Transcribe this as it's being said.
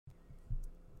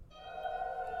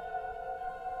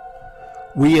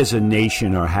We as a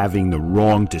nation are having the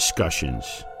wrong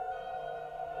discussions.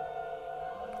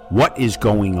 What is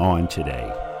going on today?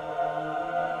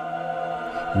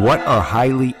 What are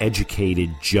highly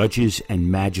educated judges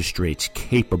and magistrates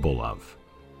capable of?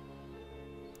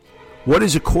 What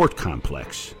is a court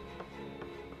complex?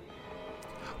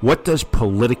 What does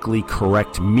politically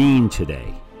correct mean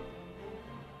today?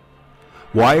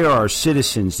 Why are our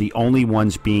citizens the only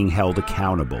ones being held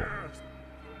accountable?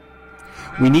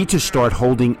 We need to start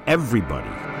holding everybody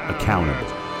accountable.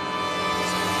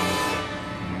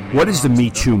 What is the Me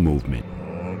Too movement?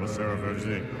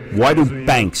 Why do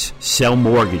banks sell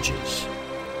mortgages?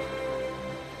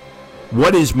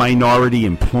 What is minority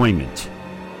employment?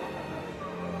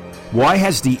 Why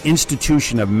has the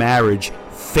institution of marriage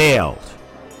failed?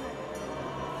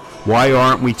 Why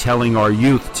aren't we telling our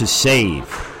youth to save?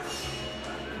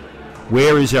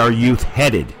 Where is our youth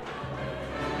headed?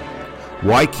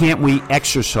 Why can't we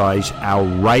exercise our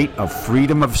right of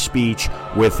freedom of speech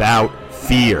without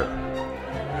fear?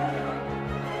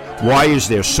 Why is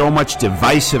there so much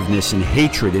divisiveness and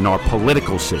hatred in our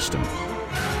political system?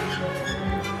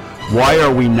 Why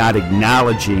are we not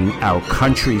acknowledging our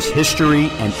country's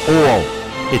history and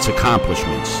all its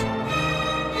accomplishments?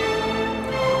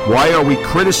 Why are we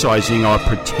criticizing our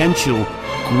potential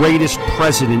greatest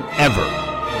president ever?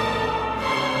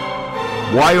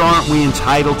 Why aren't we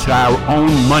entitled to our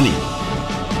own money?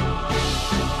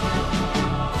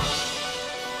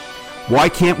 Why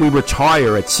can't we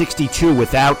retire at 62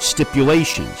 without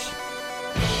stipulations?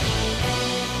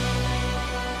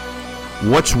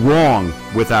 What's wrong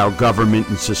with our government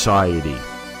and society?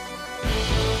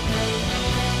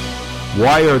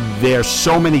 Why are there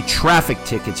so many traffic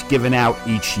tickets given out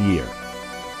each year?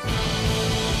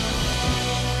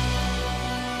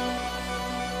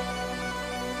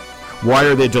 Why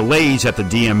are there delays at the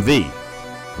DMV?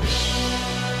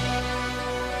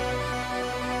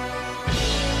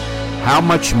 How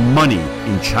much money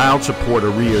in child support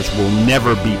arrears will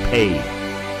never be paid?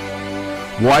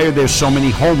 Why are there so many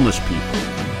homeless people?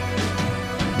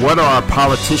 What are our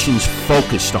politicians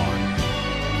focused on?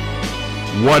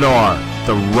 What are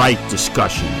the right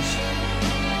discussions?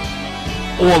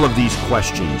 All of these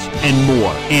questions and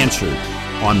more answered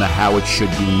on the How It Should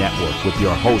Be Network with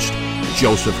your host,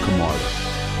 Joseph Camarda.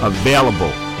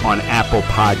 Available on Apple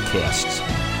Podcasts,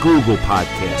 Google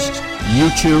Podcasts,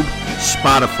 YouTube,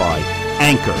 Spotify,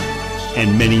 Anchor,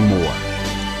 and many more.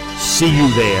 See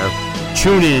you there.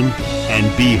 Tune in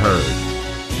and be heard.